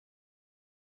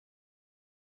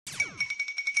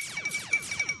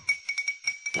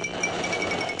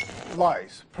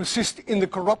Lies persist in the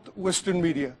corrupt Western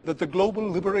media that the Global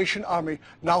Liberation Army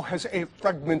now has a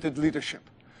fragmented leadership.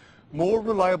 More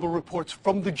reliable reports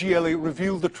from the GLA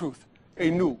reveal the truth. A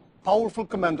new, powerful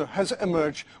commander has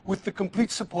emerged with the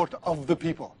complete support of the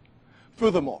people.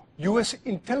 Furthermore, U.S.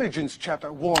 intelligence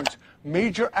chatter warns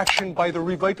major action by the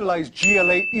revitalized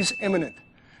GLA is imminent.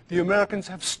 The Americans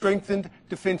have strengthened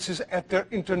defenses at their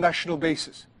international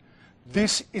bases.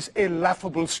 This is a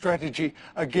laughable strategy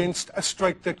against a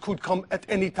strike that could come at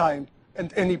any time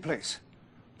and any place.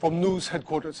 From News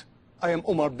Headquarters, I am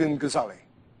Omar bin Ghazali.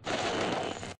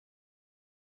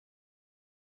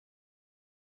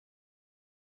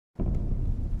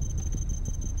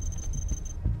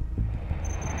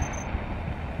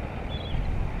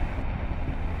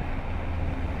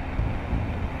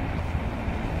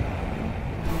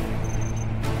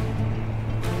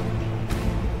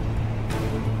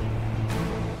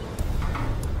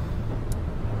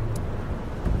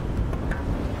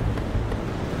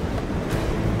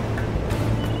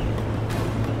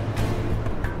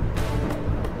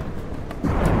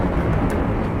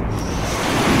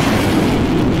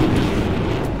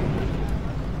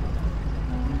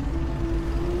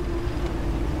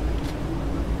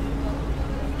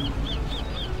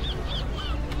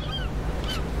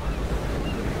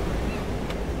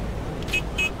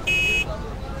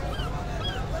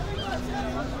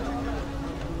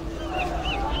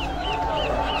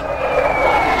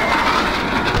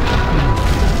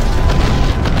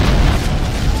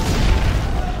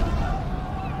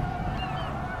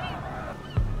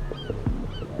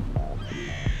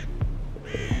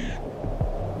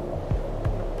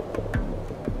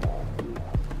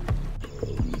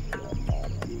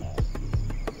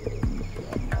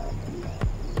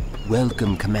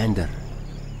 Welcome, Commander.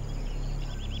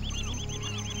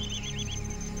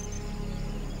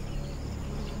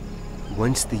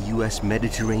 Once the U.S.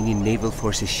 Mediterranean naval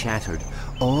force is shattered,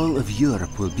 all of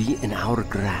Europe will be in our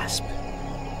grasp.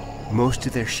 Most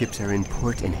of their ships are in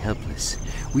port and helpless.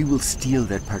 We will steal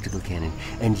their particle cannon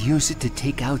and use it to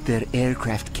take out their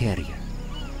aircraft carrier.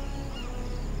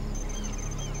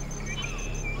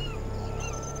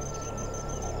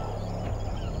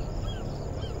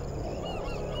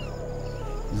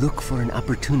 Look for an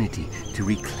opportunity to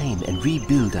reclaim and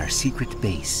rebuild our secret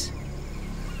base.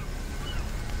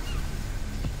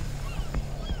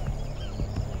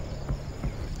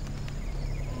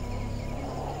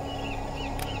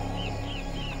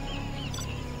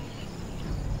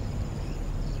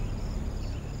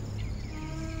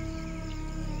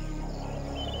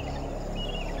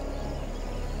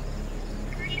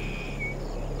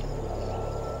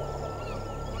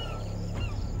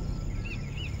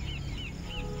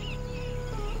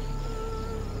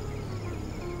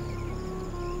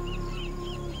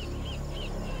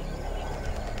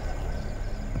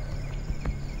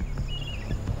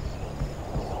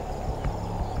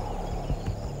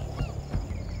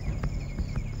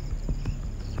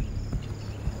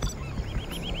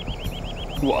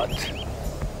 What?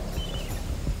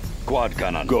 Quad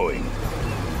cannon going.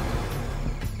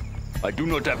 I do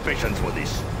not have patience for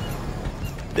this.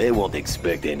 They won't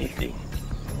expect anything.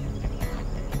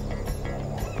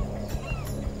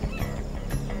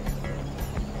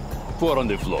 Four on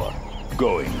the floor.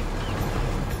 Going.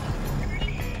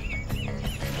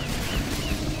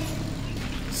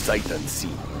 Sight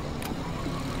unseen.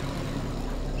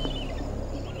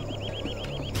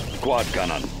 Quad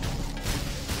cannon.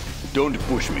 Don't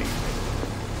push me.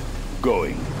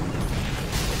 Going.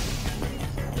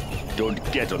 Don't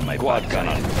get on my quad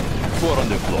cannon. Four on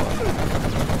the floor.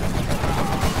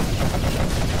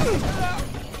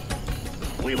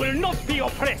 We will not be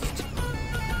oppressed.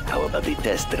 How about the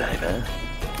test drive, huh?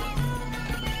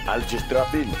 I'll just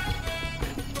drop in.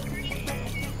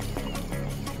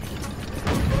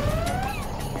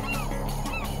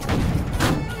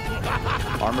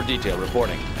 Armor detail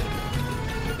reporting.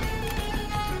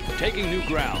 Taking new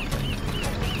ground.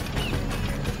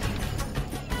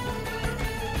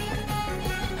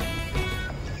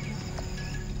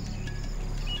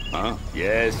 Huh?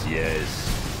 Yes, yes.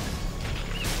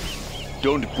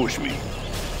 Don't push me.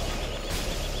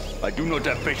 I do not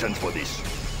have patience for this.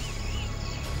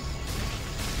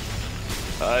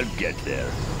 I'll get there.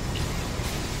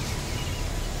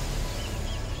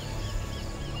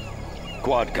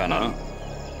 Quad cannon.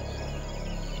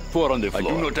 Four on the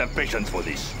floor. I do not have patience for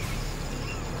this.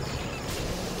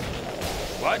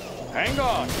 What? Hang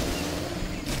on.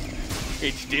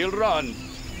 It still runs.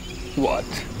 What?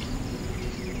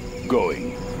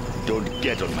 Going. Don't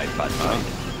get on my bad side.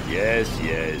 Yes,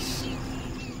 yes.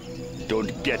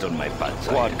 Don't get on my bad side.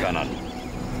 Quad cannon.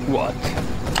 What?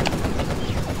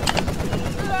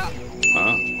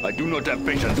 Huh? I do not have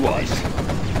patience for this.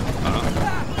 Huh?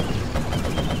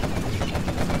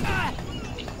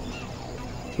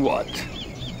 What?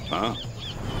 Huh?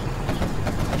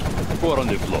 Four on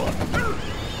the floor.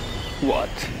 What?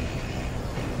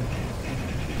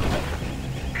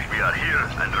 We are here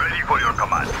and ready for your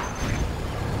command.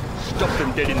 Stop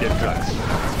them dead in their tracks.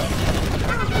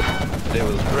 They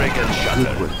will break and shatter.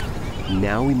 Good work.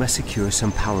 Now we must secure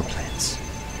some power plants.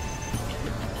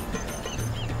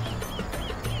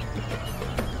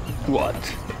 What?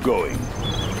 Going.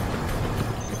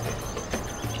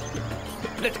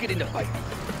 Let's get in the fight.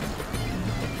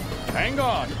 Hang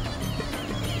on.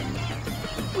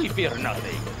 We fear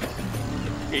nothing.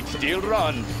 It still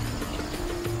runs.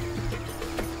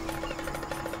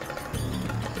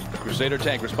 Crusader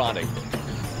tank responding.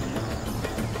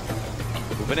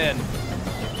 Moving in.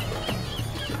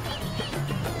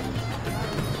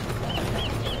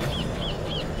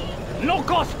 No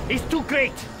cost is too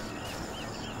great.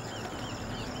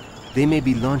 They may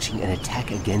be launching an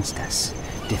attack against us.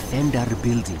 Defend our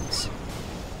buildings.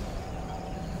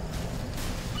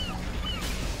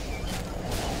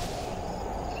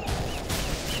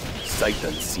 Sight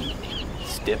unseen,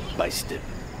 step by step.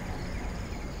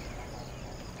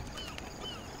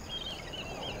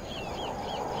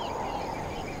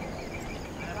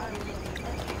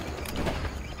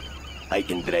 I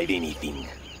can drive anything.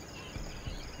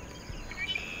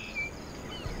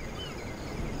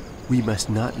 We must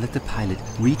not let the pilot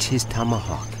reach his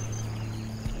tomahawk.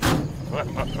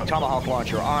 Tomahawk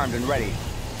launcher armed and ready.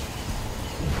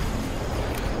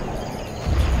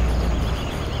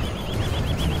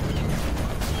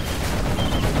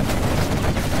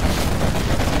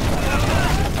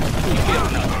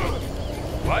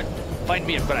 What? Find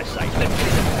me a crash site. Let's get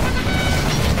it.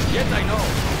 Yes, I know.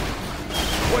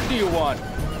 What do you want?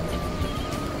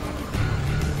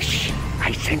 Shh!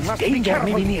 I sense danger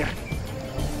maybe near.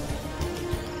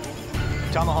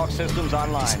 Tomahawk systems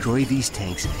online. Destroy these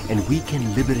tanks, and we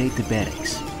can liberate the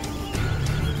barracks.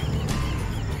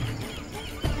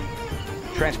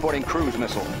 Transporting cruise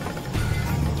missile.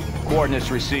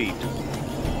 Coordinates received.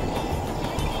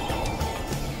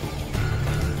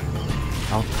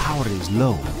 Our power is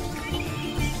low.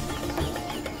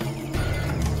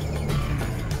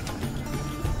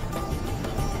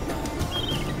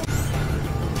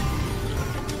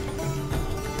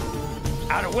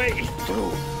 Our way is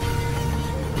through.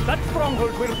 That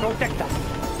stronghold will protect us.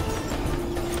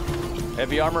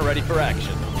 Heavy armor ready for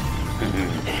action.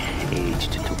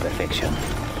 Aged to perfection.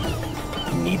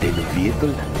 Need a new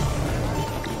vehicle?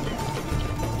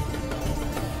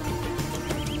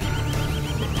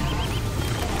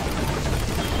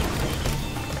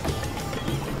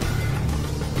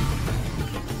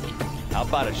 How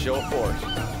about a show of force?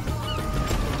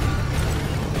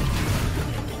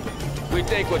 We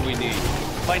take what we need.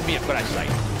 Find me a crash site.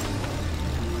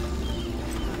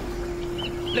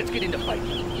 Let's get in the fight.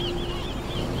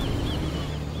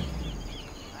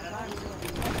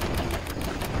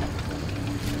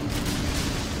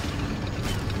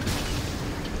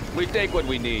 We take what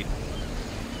we need.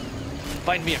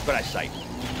 Find me a crash site.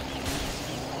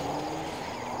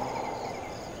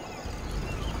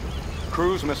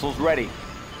 Cruise missiles ready.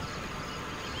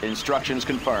 Instructions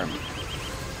confirmed.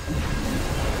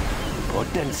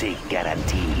 Potency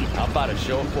guaranteed. How about a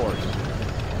show of force?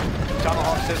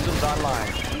 Tomahawk systems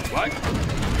online. What?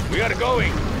 We are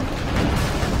going.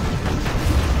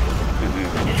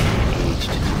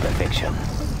 Aged to perfection.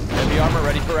 Heavy armor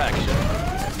ready for action.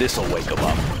 This'll wake them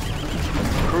up.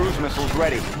 Cruise missiles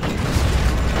ready. We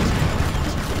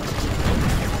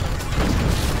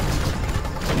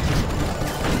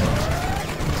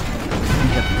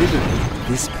have liberated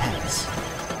this pass.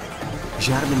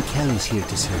 Jarman Kell is here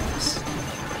to serve us.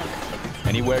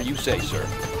 Anywhere you say, sir.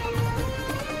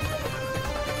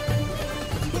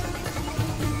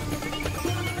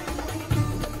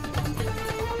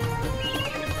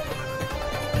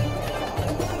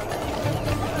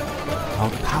 Our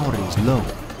power is low.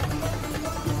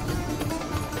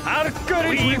 Our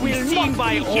courage will not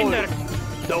be hindered.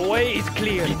 The way is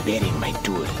clear. Preparing my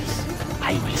tools.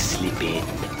 I will slip in.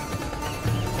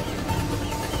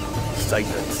 Sight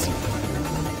unseen.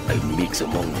 I'll mix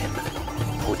among them.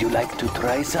 Would you like to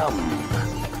try some?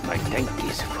 My tank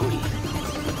is full.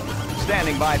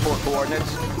 Standing by for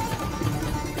coordinates.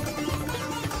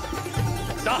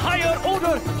 The higher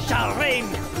order shall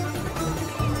reign.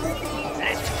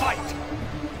 Let's fight.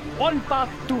 One path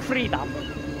to freedom.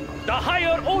 The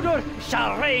higher order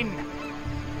shall reign.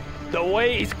 The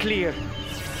way is clear.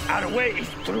 Our way is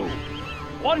through.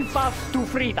 One path to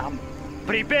freedom.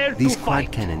 Prepare These to quad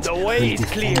fight. cannons The will way is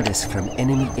defend clear. us from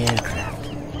enemy aircraft.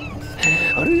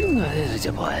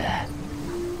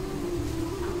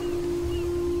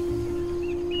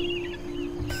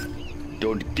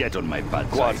 Don't get on my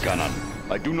bad side, cannon.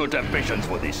 I do not have patience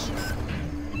for this.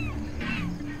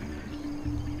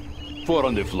 4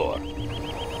 on the floor.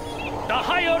 The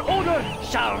higher order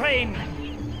shall reign.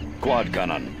 Quad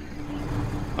cannon.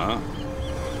 Huh?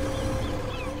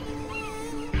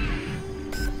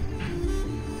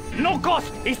 No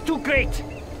cost is too great.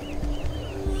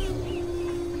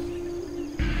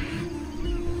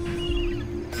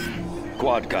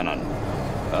 Quad cannon.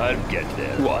 I'll get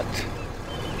there. What?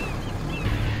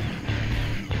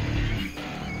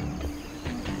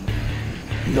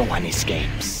 No one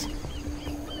escapes.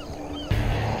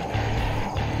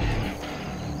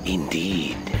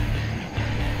 Indeed.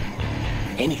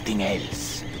 Anything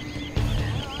else?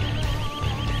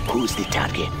 Who's the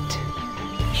target?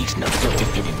 He's not going to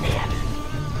fit in there.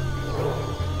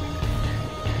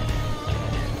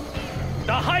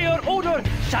 The higher order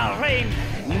shall reign.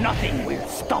 Nothing will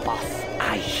stop us.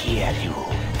 I hear you.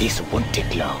 This won't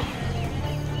take long.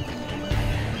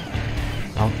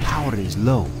 Our power is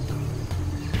low.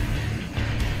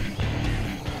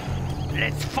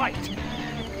 Let's fight.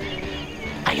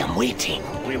 I am waiting,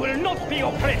 We will not be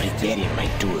oppressed. preparing my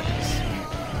tools.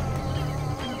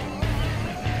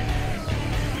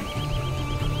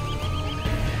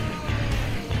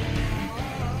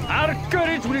 Our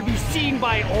courage will be seen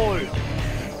by all.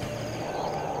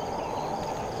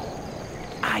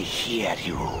 I hear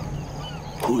you.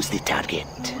 Who's the target?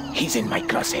 He's in my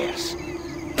crosshairs.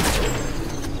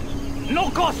 No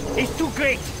cost is too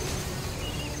great.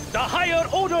 The higher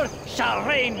order shall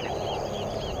reign.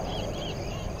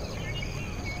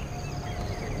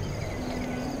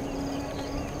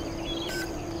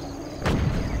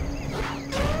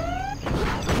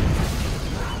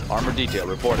 Armor detail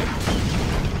reporting.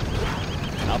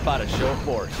 How about a show of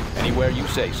force? Anywhere you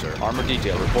say, sir. Armor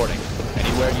detail reporting.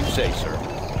 Anywhere you say, sir.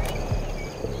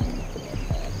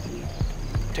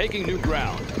 Taking new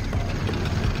ground.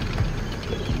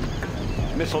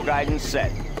 Missile guidance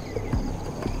set.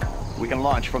 We can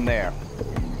launch from there.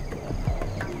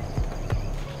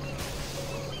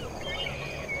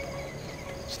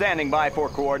 Standing by for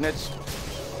coordinates.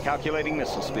 Calculating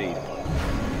missile speed.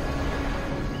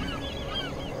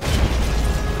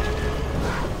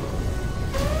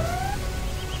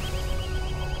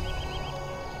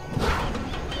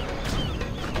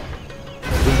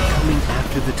 They're coming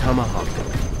after the tomahawk.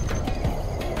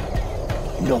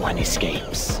 No one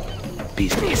escapes.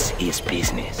 Business is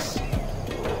business.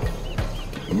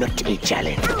 Not a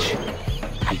challenge.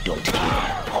 I don't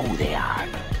care who they are.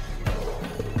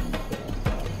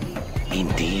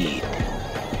 Indeed.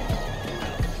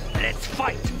 Let's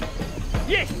fight.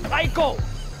 Yes, I go.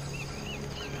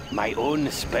 My own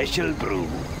special brew.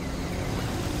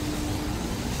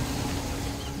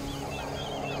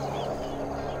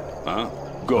 Huh?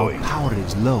 Our Going. power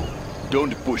is low.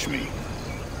 Don't push me.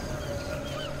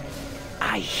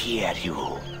 I hear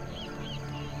you.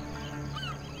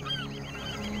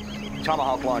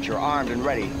 Tomahawk launcher armed and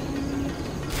ready.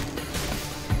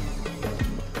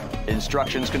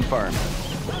 Instructions confirmed.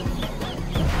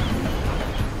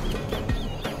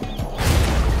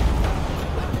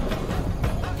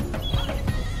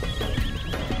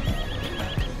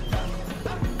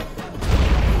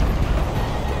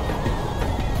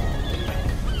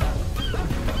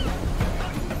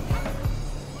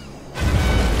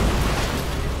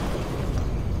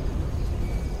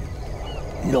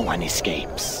 No one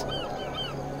escapes.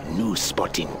 New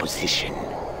spotting position.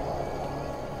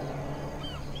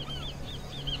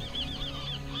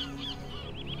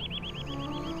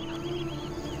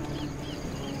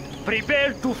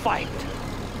 Prepare to fight.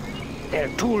 Their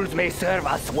tools may serve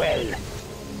us well.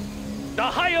 The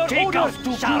higher order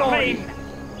shall reign.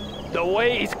 The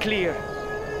way is clear.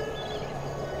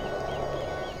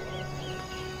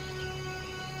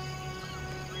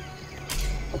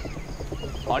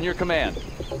 On your command.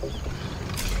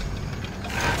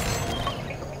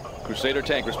 Crusader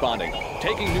tank responding.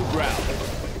 Taking new ground.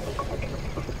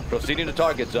 Proceeding to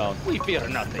target zone. We fear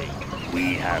nothing.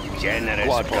 We have generous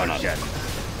Quad cannon. portion.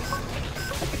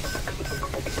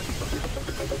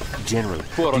 General,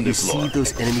 Four do on you the floor. see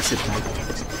those enemy supply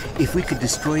tanks? If we could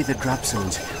destroy the drop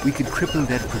zones, we could cripple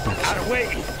their production. Our way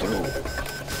is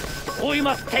through. We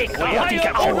must take the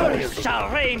higher order shall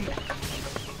reign.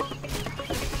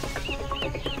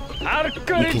 Our We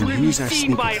courage can will be use our seen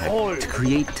sneak by attack all. to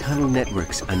create tunnel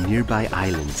networks on nearby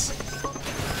islands.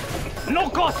 No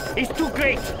cost is too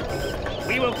great.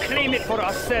 We will claim it for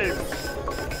ourselves.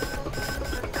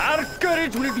 Our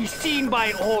courage will be seen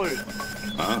by all.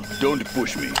 Huh? Don't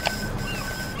push me.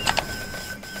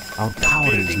 Our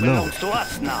power is low. Belongs to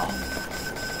us now.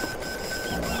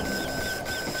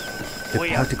 The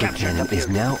particle cannon is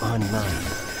now online.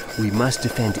 We must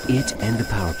defend it and the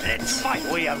power plants. Let's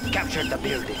fight. We have captured the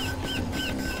building.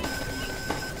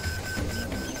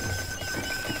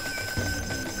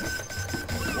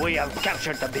 We have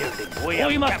captured the building.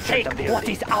 We must take what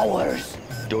is ours.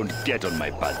 Don't get on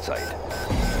my bad side.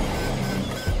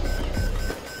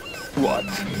 What?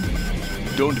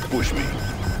 Don't push me.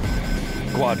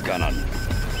 Quad cannon.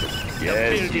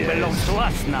 Yes, The building belongs to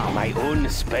us now. My own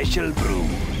special brew.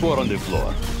 4 on the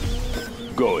floor.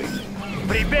 Going.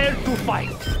 Prepare to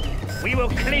fight. We will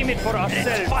claim it for ourselves.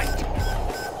 Let's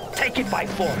fight. Take it by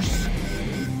force.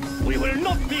 We will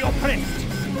not be oppressed.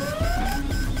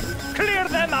 Clear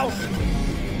them out.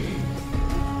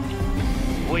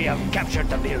 We have captured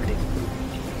the building.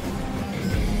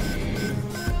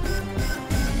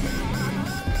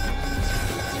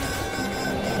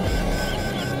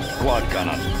 Quad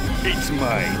cannon. It's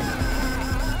mine.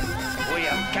 We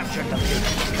have captured the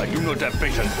building. I do not have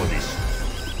patience for this.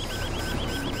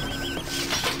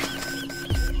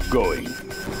 Going.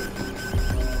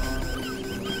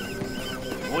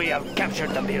 We have captured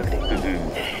the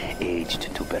building.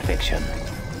 Aged to perfection.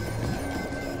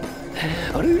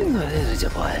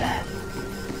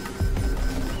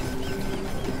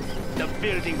 The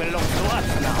building belongs to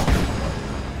us now.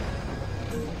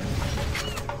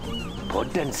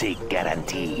 Potency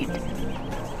guaranteed.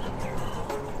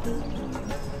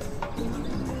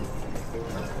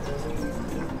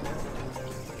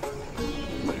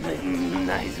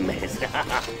 Nice mess.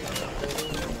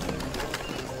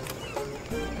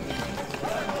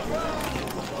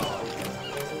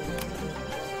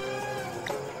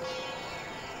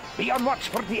 Be on watch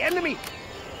for the enemy.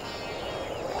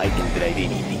 I can drive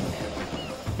anything.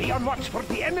 Be on watch for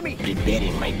the enemy.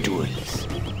 Preparing my tools.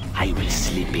 I will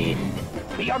slip in.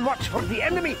 Be on watch for the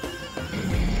enemy.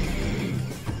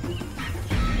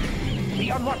 Be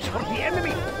on watch for the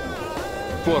enemy.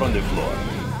 4 on the floor.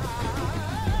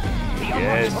 Be on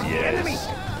Yes, watch for the enemy.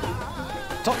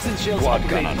 yes. Toxin shields Quad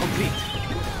upgrade cannon.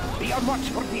 complete. Be on watch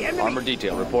for the enemy. Armor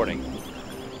detail reporting.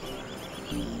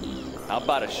 How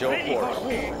about a show of Ready force? for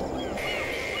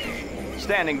war.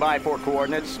 Standing by for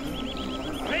coordinates.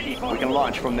 Ready for We can war.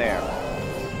 launch from there.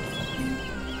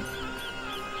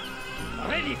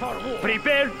 Ready for war.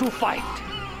 Prepare to fight.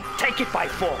 Take it by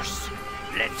force.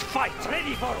 Let's fight.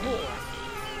 Ready for war.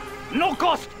 No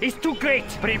cost is too great.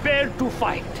 Prepare to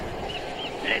fight.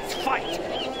 Let's fight.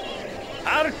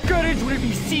 Our courage will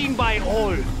be seen by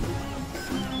all.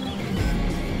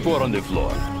 4 on the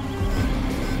floor.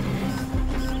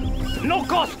 No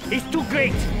cost is too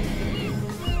great.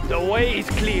 The way is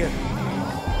clear.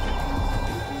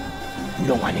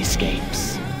 No one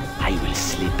escapes. I will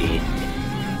slip in.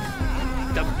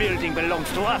 The building belongs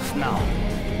to us now.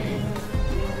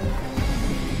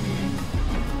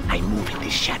 I move in the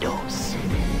shadows.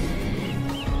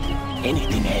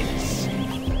 Anything else?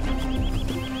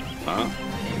 Huh?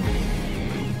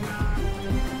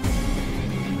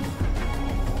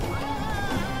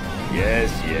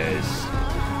 Yes, yes.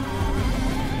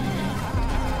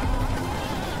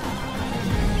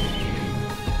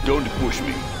 Don't push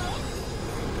me.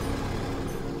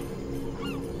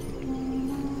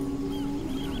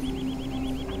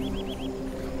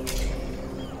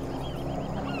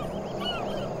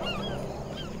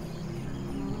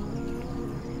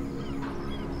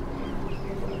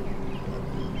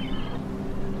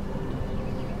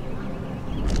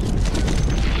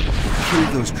 Kill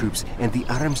those troops, and the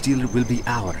arms dealer will be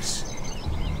ours.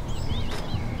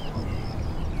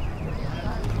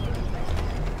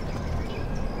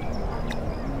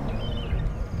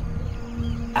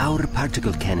 Our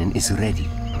particle cannon is ready.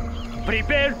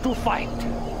 Prepare to fight.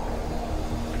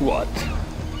 What?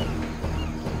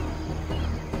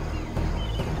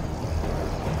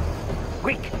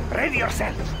 Quick, ready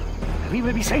yourself. We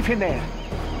will be safe in there.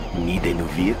 Need a new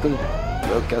vehicle?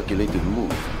 Well calculated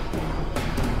move.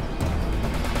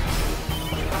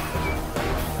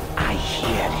 I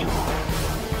hear you.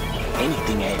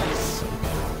 Anything else?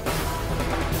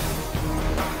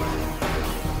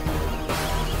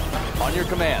 On your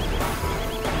command.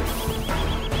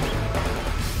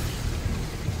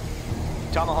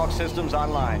 Tomahawk systems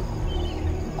online.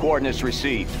 Coordinates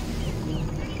received.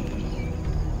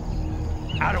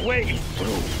 Our way is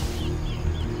through.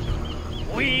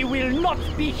 We will not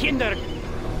be hindered.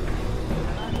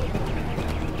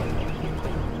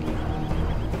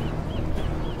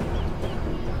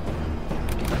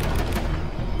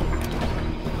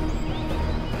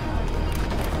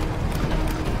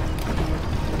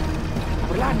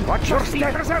 Watch your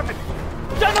step.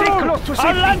 General, close to our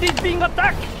safety. land is being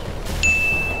attacked.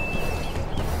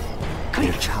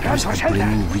 Their choppers are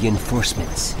bringing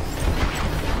reinforcements.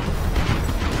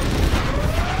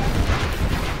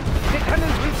 The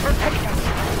cannons will protect us.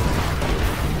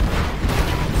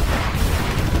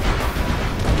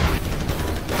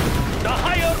 The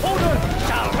higher order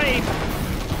shall reign.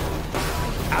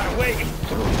 Our way is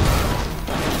through.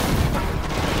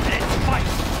 Let's fight.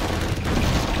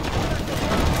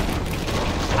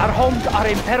 Our homes are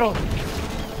in peril.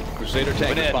 Crusader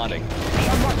tank responding. We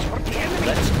are watch for the enemy.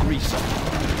 Let's grease them.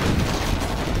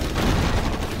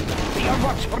 We are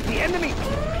watch for the enemy.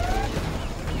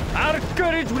 Our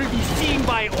courage will be seen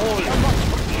by all. We are watch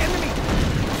for the enemy.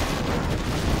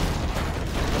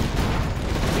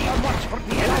 We are watch for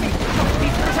the enemy. Must be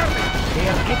preserved. They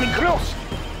are getting close.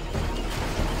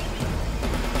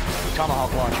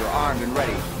 Tomahawk launcher armed and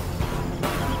ready.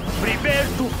 Prepare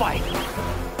to fight.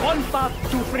 One path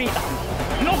to freedom.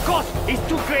 No cost is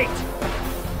too great.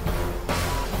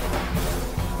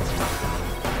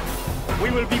 We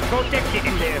will be protected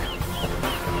in there.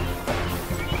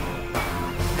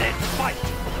 Let's fight.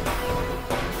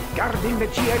 Guarding the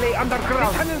G.L.A.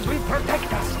 underground. The cannons will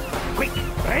protect us. Quick,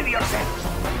 ready yourselves.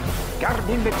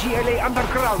 Guarding the G.L.A.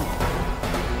 underground.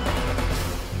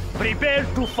 Prepare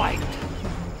to fight.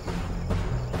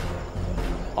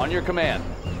 On your command.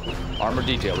 Armor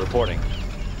detail reporting.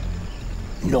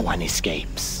 No one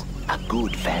escapes. A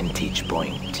good vantage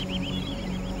point.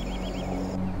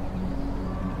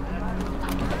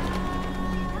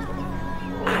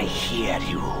 I hear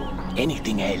you.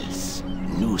 Anything else?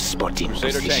 New spotting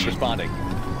Crusader tank position. responding.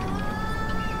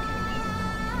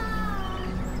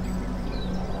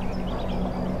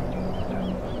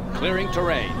 Clearing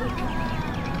terrain.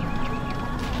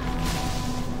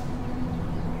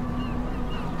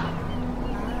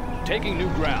 Taking new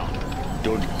ground.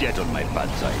 Don't get on my bad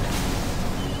side.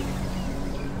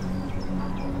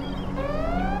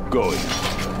 Going.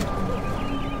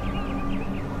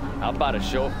 How about a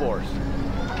show of force?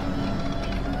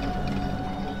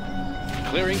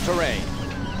 Clearing terrain.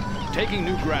 Taking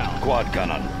new ground. Quad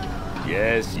cannon.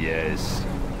 Yes, yes.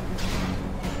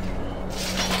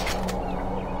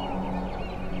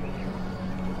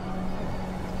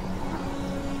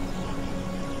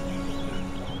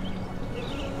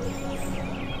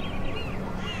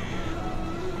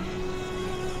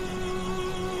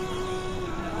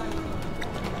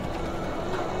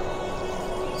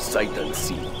 Sight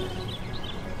unseen.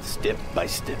 Step by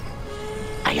step.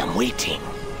 I am waiting.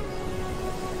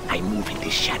 I move in the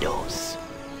shadows.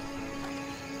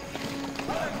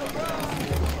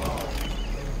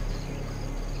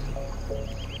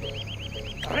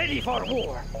 Ready for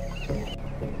war.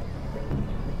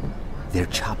 Their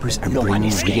choppers are No one bringing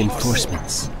escapes.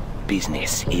 reinforcements.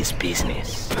 Business is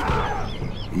business. Our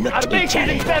Not a base is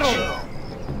in challenge. peril.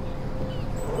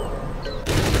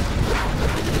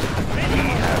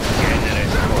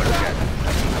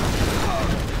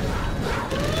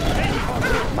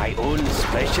 My own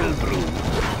special brew.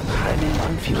 Running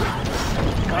on fumes.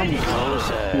 Come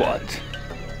closer. What?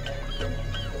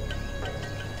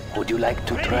 Would you like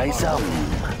to try some?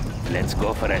 Let's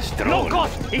go for a stroll. No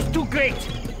cost is too great.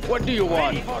 What do you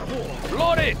want? Ready for war.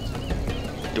 Load it!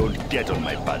 Don't get on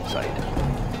my bad side.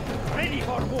 Ready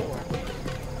for war.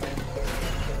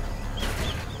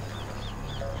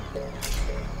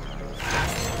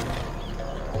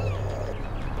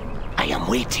 I am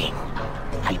waiting.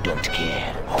 I don't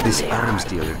care. Hold This there. arms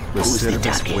dealer will Who's the serve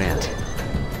us target? well.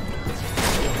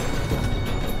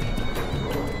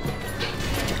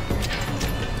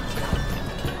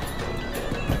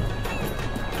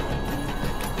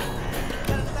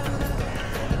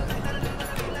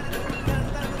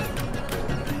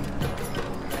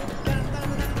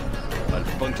 I'll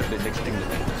puncture the next thing that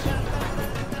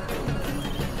moves.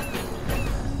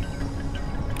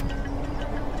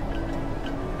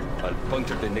 I'll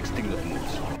puncture the next thing that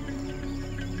moves.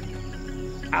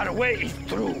 Our way is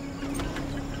through.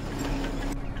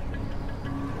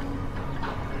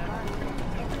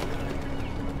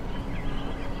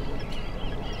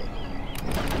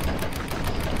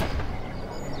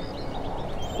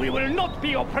 We will not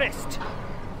be oppressed.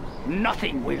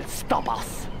 Nothing will stop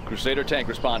us. Crusader tank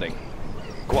responding.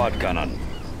 Quad cannon.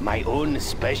 My own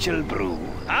special brew.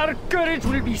 Our courage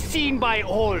will be seen by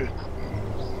all.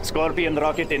 Scorpion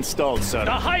rocket installed, sir.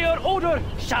 The higher order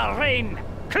shall reign.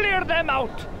 Clear them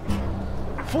out.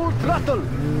 Full throttle.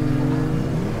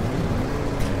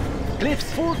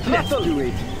 Cliffs, full throttle. Let's do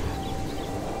it.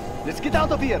 Let's get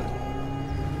out of here.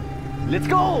 Let's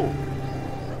go.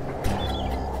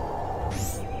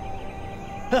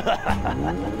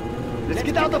 Let's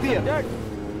get out of here.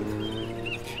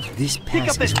 This Pick pass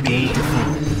up the is well speed.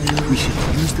 defended. We should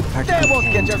use the They particle won't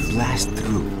cannon get to us. blast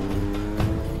through.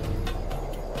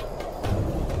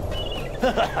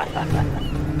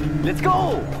 Let's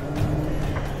go!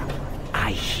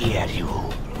 I hear you.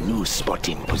 New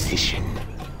spotting position.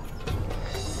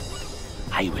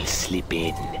 I will slip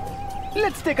in.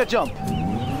 Let's take a jump.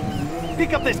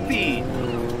 Pick up the speed.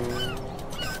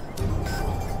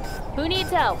 Who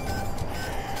needs help?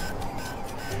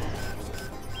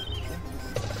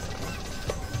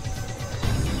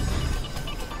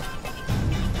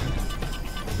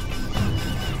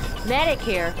 Medic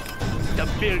here. The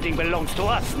building belongs to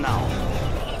us now.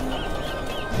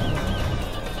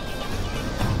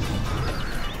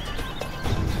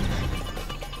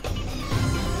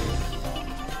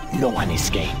 No one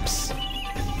escapes.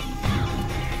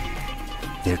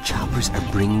 Their choppers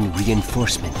are bringing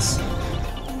reinforcements.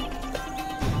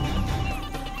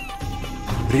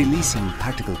 Releasing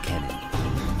particle cannon.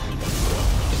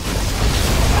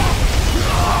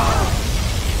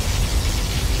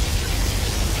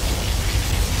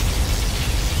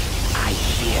 I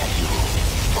hear you.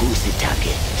 Who's the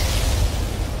target?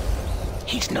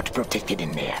 He's not protected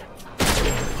in there.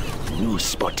 New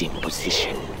spotting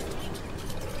position.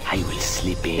 I will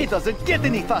slip in. It doesn't get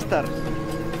any faster.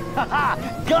 Haha!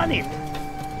 Got it!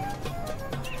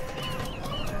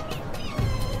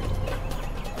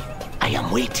 I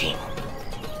am waiting.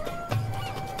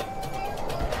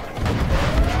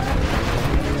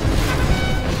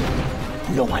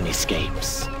 No one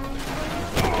escapes.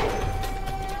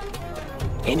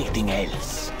 Anything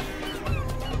else?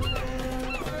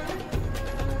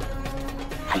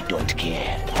 I don't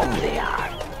care who they are.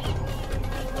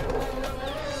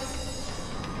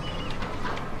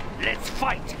 Let's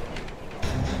fight!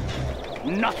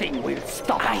 Nothing will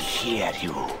stop I us. hear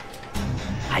you.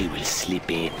 I will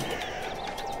slip in.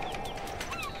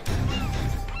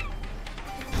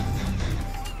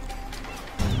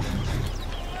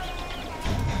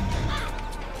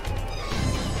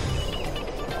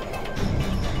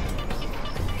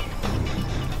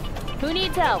 Who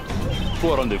needs help?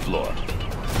 4 on the floor.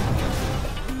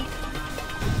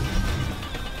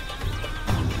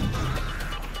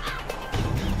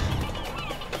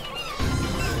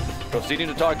 Proceeding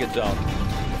to target zone.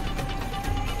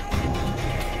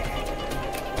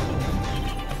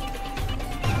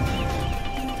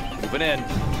 Moving in.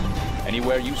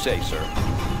 Anywhere you say, sir.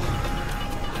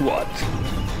 What?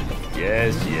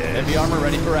 Yes, yes. Heavy armor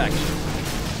ready for action.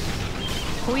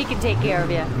 We can take care of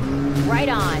you. Right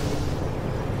on.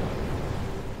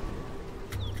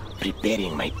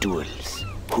 Preparing my tools.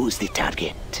 Who's the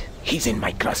target? He's in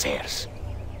my crosshairs.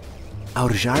 Our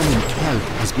Jarman Kelp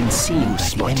has been seen by the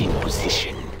Spotting enemy.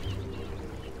 position.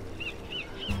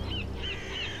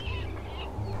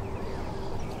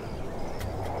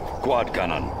 Quad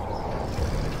cannon.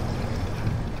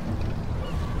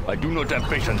 I do not have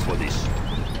patience for this.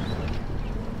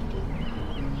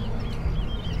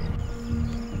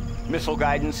 Missile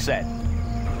guidance set.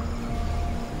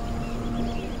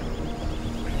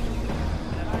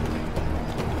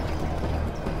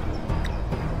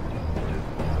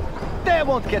 They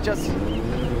won't catch us.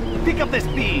 Pick up the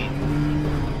speed.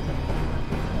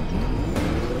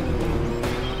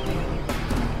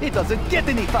 It doesn't get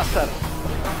any faster.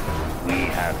 We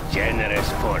have generous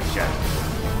portions.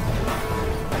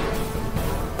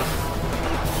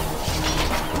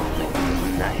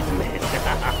 Nice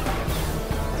miss.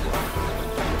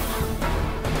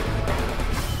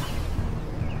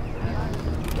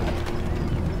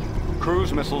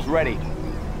 Cruise missiles ready.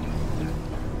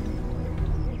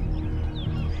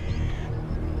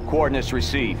 Coordinates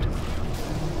received.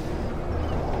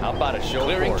 How about a show?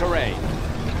 Clearing terrain.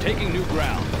 Taking new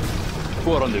ground.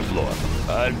 4 on the floor.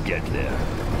 I'll get there.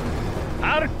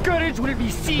 Our courage will be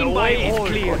seen The by way is all.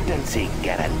 clear. Potency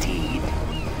guaranteed.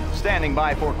 Standing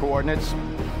by for coordinates.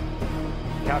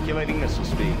 Calculating missile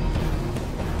speed.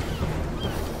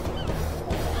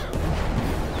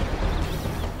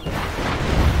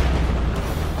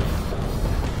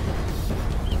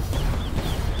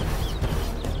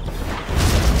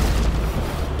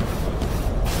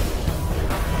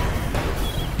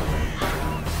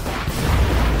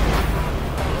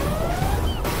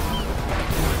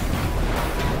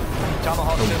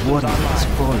 The warrior has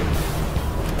fallen.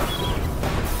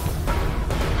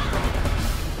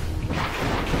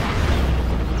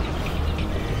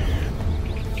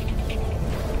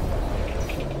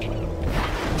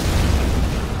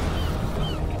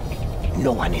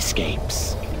 No one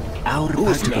escapes. Our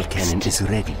Who's particle next? cannon is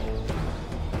ready.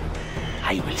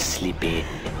 I will slip in.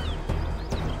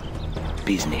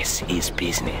 Business is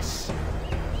business.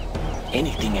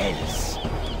 Anything else?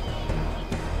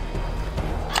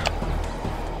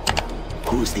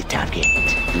 Who's the target?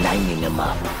 Lining them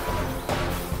up.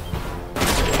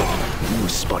 New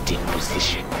spotting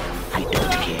position. I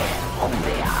don't care who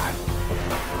they are.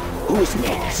 Who's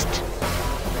next?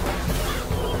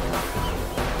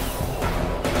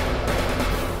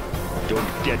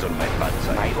 Don't get on my bad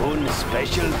side. My own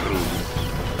special brew.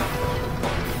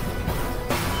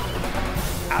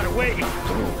 Our way is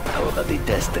through. How about the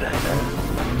test run,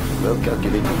 huh? Well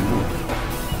calculated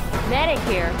move. Medic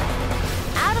here.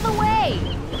 Out of the way!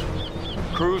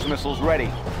 Cruise missiles ready.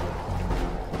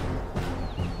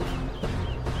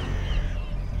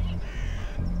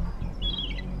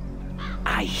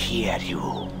 I hear you.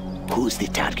 Who's the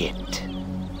target?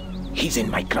 He's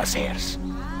in my crosshairs.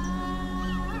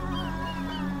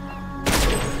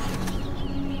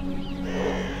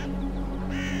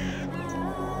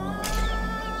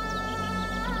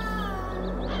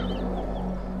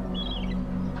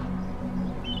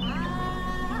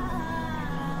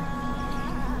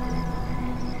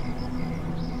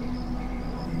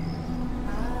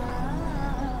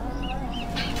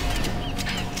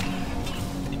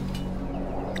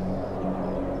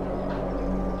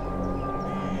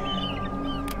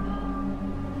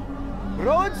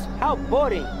 Roads? How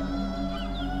boring.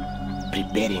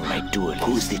 Preparing my tool.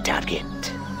 Who's the target?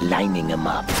 Lining him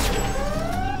up.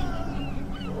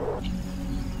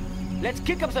 Let's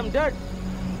kick up some dirt.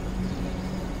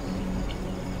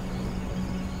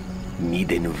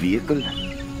 Need a new vehicle?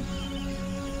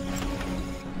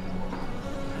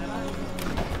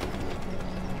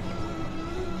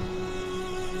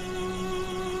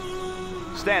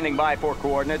 Standing by for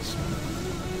coordinates.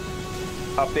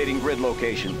 Updating grid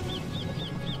location.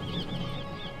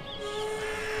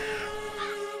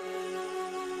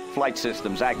 Flight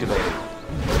systems activated.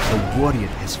 A warrior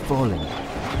has fallen.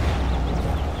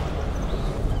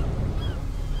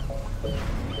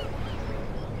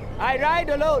 I ride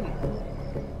alone.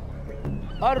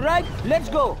 All right, let's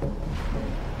go.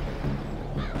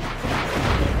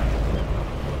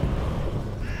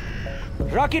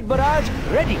 Rocket barrage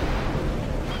ready.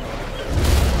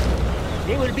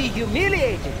 They will be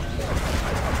humiliated.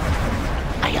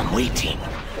 I am waiting.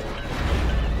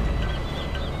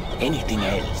 Anything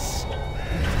else?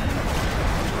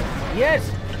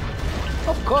 Yes,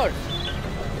 of course.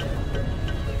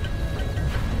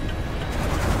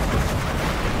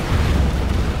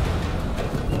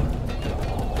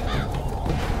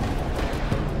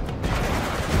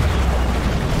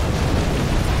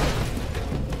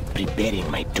 Preparing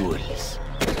my tools.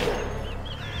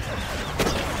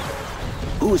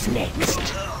 Who's next?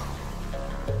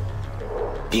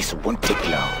 This won't take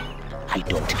long. I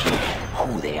don't care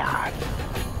who they are.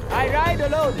 I ride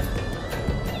alone.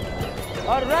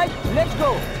 All right, let's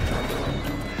go.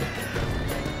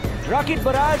 Rocket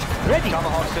barrage ready.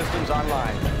 Tomahawk systems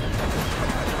online.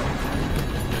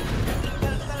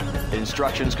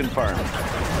 Instructions confirmed.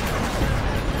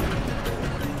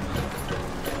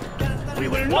 We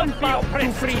will not be oppressed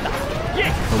to freedom.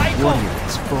 Yes, A I warrior go.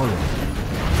 has fallen.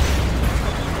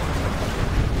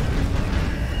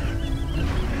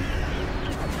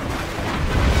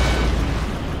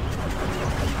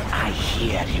 I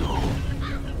hear you.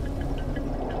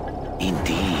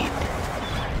 Indeed.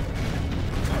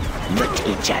 Not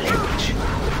a challenge.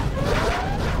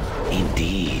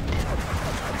 Indeed.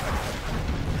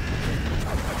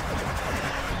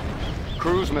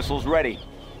 Cruise missiles ready.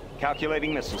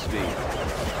 Calculating missile speed.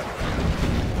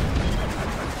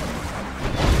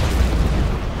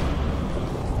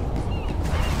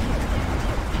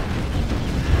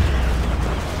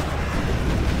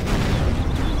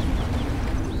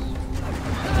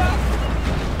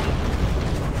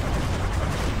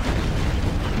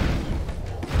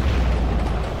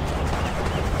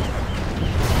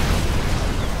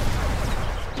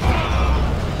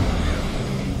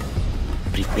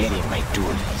 Preparing my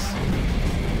tools.